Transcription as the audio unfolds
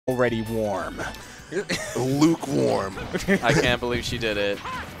already warm. Lukewarm. I can't believe she did it.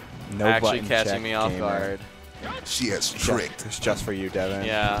 No Actually button catching check me off gamer. guard. She has tricked. It's just for you, Devin.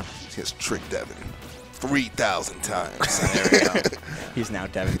 Yeah. She has tricked Devin 3,000 times. There we go. He's now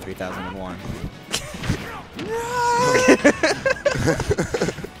Devin 3001.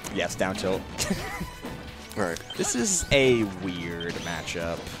 Yes, down tilt. All right. This is a weird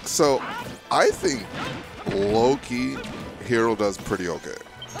matchup. So I think low-key Hero does pretty okay.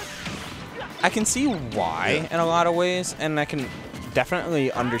 I can see why in a lot of ways, and I can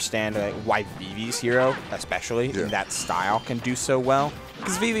definitely understand why Vivi's Hero, especially in that style, can do so well.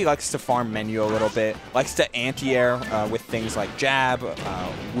 Because Vivi likes to farm menu a little bit, likes to anti-air with things like jab,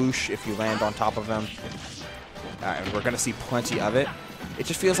 whoosh if you land on top of him. And we're going to see plenty of it. It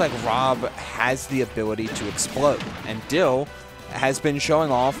just feels like Rob has the ability to explode, and Dill has been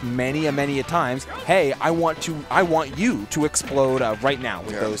showing off many a times. Hey, I want you to explode right now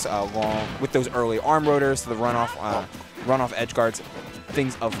with those early arm rotors, the runoff edge guards,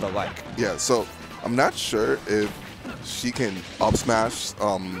 things of the like. Yeah. So I'm not sure if she can up smash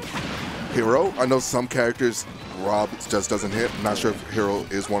Hero. I know some characters Rob just doesn't hit. I'm not sure if Hero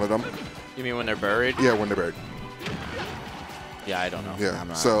is one of them. You mean when they're buried? Yeah, when they're buried. Yeah, I don't know. Yeah. I'm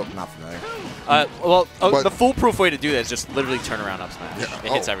not familiar. Well, the foolproof way to do that is just literally turn around up smash. Yeah.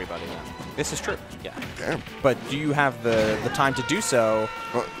 It hits everybody. This is true. Yeah. Damn. But do you have the time to do so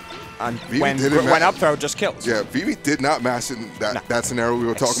when didn't up throw just kills? Yeah, Vivi did not mash in that scenario we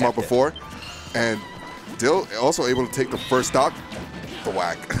were talking about Accept it. before. And Dill also able to take the first stock, the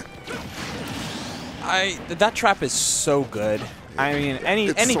whack. That trap is so good. I mean,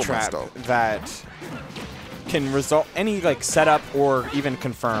 any so trap messed up. that can result, any like setup or even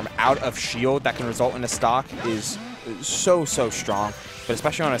confirm out of shield that can result in a stock is so strong. But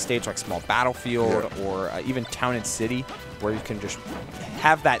especially on a stage like Small Battlefield or even Town and City, where you can just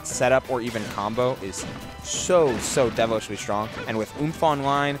have that setup or even combo is so devilishly strong. And with Oomph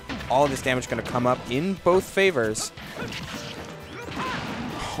online, all of this damage is going to come up in both favors.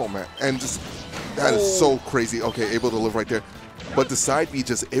 Oh man, and just that is so crazy. Okay, able to live right there. But the side B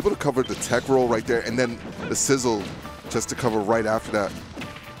just able to cover the tech roll right there, and then the sizzle just to cover right after that.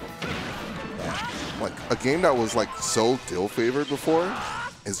 Like a game that was like so Dill favored before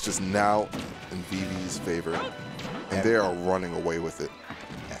is just now in Vivi's favor, and they are running away with it.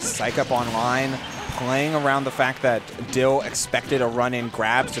 Psych Up online, playing around the fact that Dill expected a run-in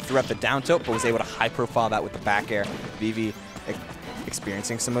grabs to throw up the down tilt, but was able to high-profile that with the back air. Vivi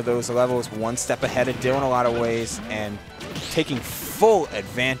experiencing some of those levels, one step ahead of Dill in a lot of ways, and taking full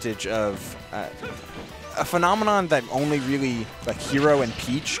advantage of a phenomenon that only really like Hero and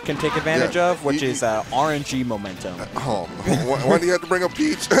Peach can take advantage of, which is RNG momentum. Why do you have to bring up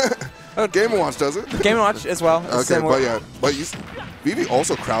Peach? Game & Watch does it. Game & Watch as well. Okay, similar. but Vivi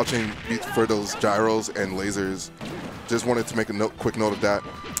also crouching for those gyros and lasers. Just wanted to make a quick note of that.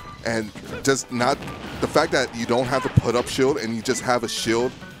 And just not the fact that you don't have to put up shield and you just have a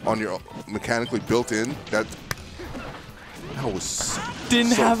shield on your mechanically built in. That was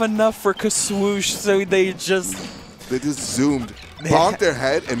didn't have enough for Kaswoosh, so they just zoomed, bonked their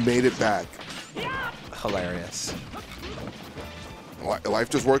head, and made it back. Hilarious.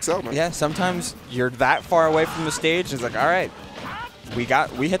 Life just works out, man. Yeah, sometimes you're that far away from the stage, and it's like, all right,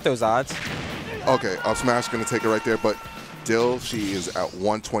 we hit those odds. Okay, up smash gonna take it right there, but Dill, she is at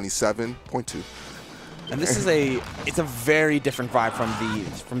 127.2. And this is it's a very different vibe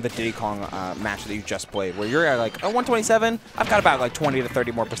from the Diddy Kong match that you just played, where you're at like, oh, 127, I've got about like 20 to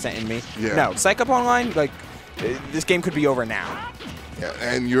 30 more % in me. Yeah. No, Psych Up online, like this game could be over now. Yeah,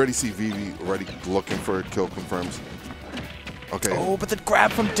 and you already see Vivi already looking for kill confirms. Okay. Oh, but the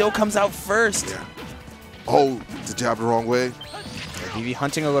grab from Dill comes out first. Yeah. Oh, the jab the wrong way. Vivi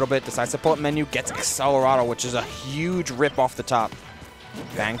hunting a little bit, decides to pull up menu, gets Accelerado, which is a huge rip off the top.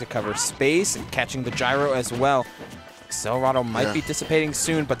 Bang to cover space and catching the gyro as well. Accelerado might be dissipating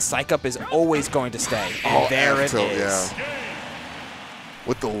soon, but Psych Up is always going to stay. And there it is. Yeah.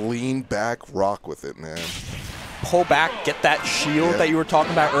 With the lean back rock with it, man. Pull back, get that shield that you were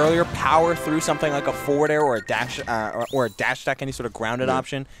talking about earlier, power through something like a forward air or a dash attack, any sort of grounded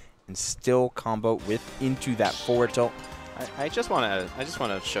option, and still combo into that forward tilt. I just want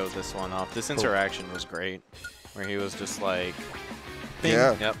to show this one off. This interaction was great, where he was just like, bing,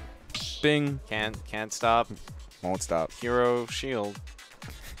 yep, bing, can't stop, won't stop. Hero shield,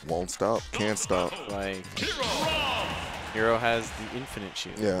 won't stop, can't stop. Like Hero has the infinite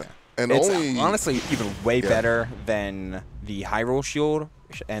shield. Yeah, and it's only honestly even way better than the high roll shield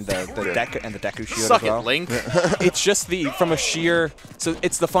and the Deku shield Suck as well. it, Link. It's just from a sheer. So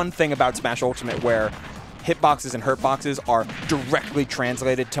it's the fun thing about Smash Ultimate where hitboxes and hurtboxes are directly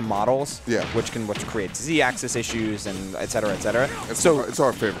translated to models, yeah, which creates Z-axis issues and et cetera, et cetera. It's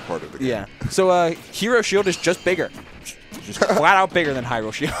our favorite part of the game. Yeah. So Hero Shield is just bigger. Just flat out bigger than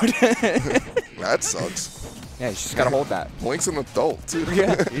Hyrule Shield. That sucks. Yeah, you just gotta hold that. Link's an adult too.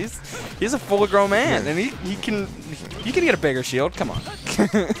 Yeah, he's a fully grown man, and he can get a bigger shield. Come on.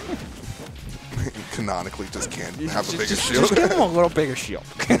 Canonically, just can't have a bigger shield. Just give him a little bigger shield.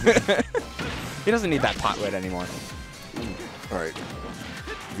 He doesn't need that pot lid anymore. All right,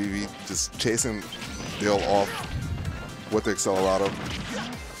 Vivi just chasing Dill off with the Accelerato,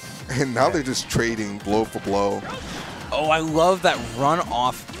 and now they're just trading blow for blow. Oh, I love that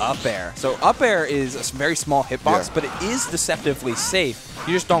run-off up air. So up air is a very small hitbox, but it is deceptively safe.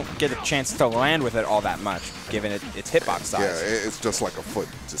 You just don't get a chance to land with it all that much, given its hitbox size. Yeah, it's just like a foot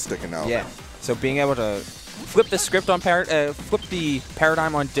just sticking out. Yeah. So being able to flip the script on flip the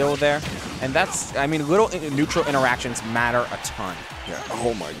paradigm on Dill there, and that's, I mean, little neutral interactions matter a ton. Yeah.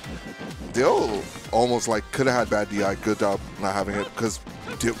 Oh my. Dill almost like could have had bad DI. Good job not having it, because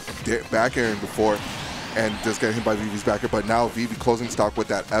back airing before. And just getting hit by Vivi's backer, but now Vivi closing stock with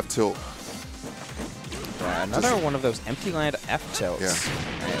that F tilt. Yeah, another one of those empty land F tilts.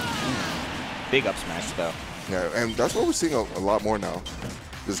 Yeah. Big up smash though. Yeah, and that's what we're seeing a lot more now.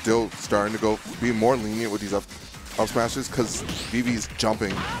 Is Dill starting to be more lenient with these up smashes because Vivi's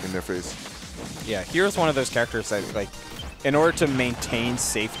jumping in their face. Yeah, here's one of those characters that, like, in order to maintain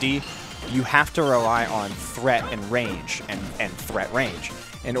safety, you have to rely on threat and range and threat range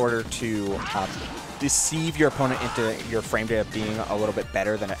in order to deceive your opponent into your frame data being a little bit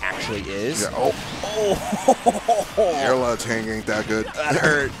better than it actually is. Yeah. Air ledge hang ain't that good. That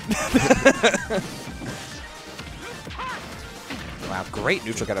hurt. Wow, great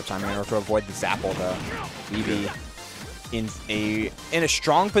neutral get up timing in order to avoid the Zapple though. Vivi in a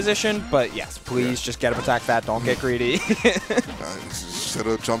strong position, but yes, please just get up attack that. Don't get greedy. Should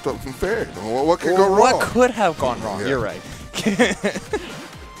have jumped up from fair. What could go wrong? What could have gone wrong? Yeah. You're right.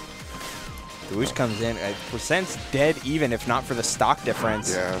 Douche comes in, percent's dead even if not for the stock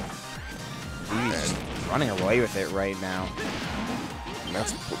difference. Yeah. Vivi's just running away with it right now. And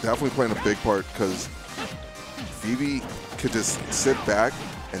that's definitely playing a big part because Vivi could just sit back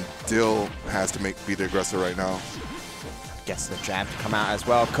and Dill has to be the aggressor right now. Gets the jab to come out as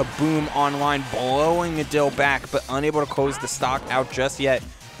well. Kaboom online, blowing the Dill back, but unable to close the stock out just yet.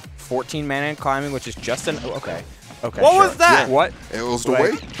 14 mana in climbing, which is just an okay. Okay. What was that? Yeah. What? It was the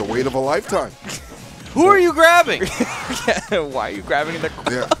weight of a lifetime. Who are you grabbing? Yeah, why are you grabbing the?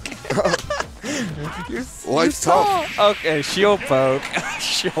 Yeah. You Life's tough. Okay, shield poke.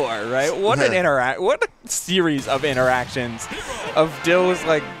 Sure, right? What a series of interactions of Dill's,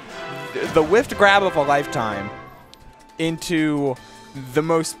 like, the whiffed grab of a lifetime into the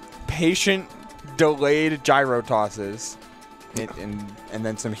most patient, delayed gyro tosses, and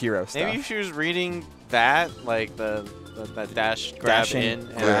then some hero stuff. Maybe if she was reading that, like the dash grab in,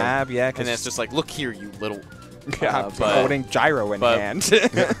 grab, yeah, and it's just like, look here, you little. Yeah, holding gyro in hand.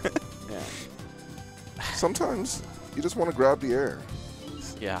 Yeah. Sometimes you just want to grab the air.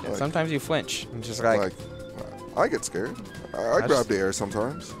 Yeah. Like, sometimes you flinch. And just like I get scared. I grab the air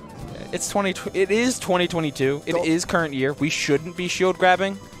sometimes. It is 2022. It is current year. We shouldn't be shield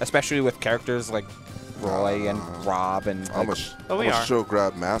grabbing, especially with characters like Roy and Rob and. I'm a shield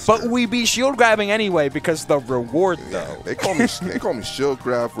grab master. But we be shield grabbing anyway because the reward though. They call me shield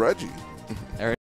grab Reggie.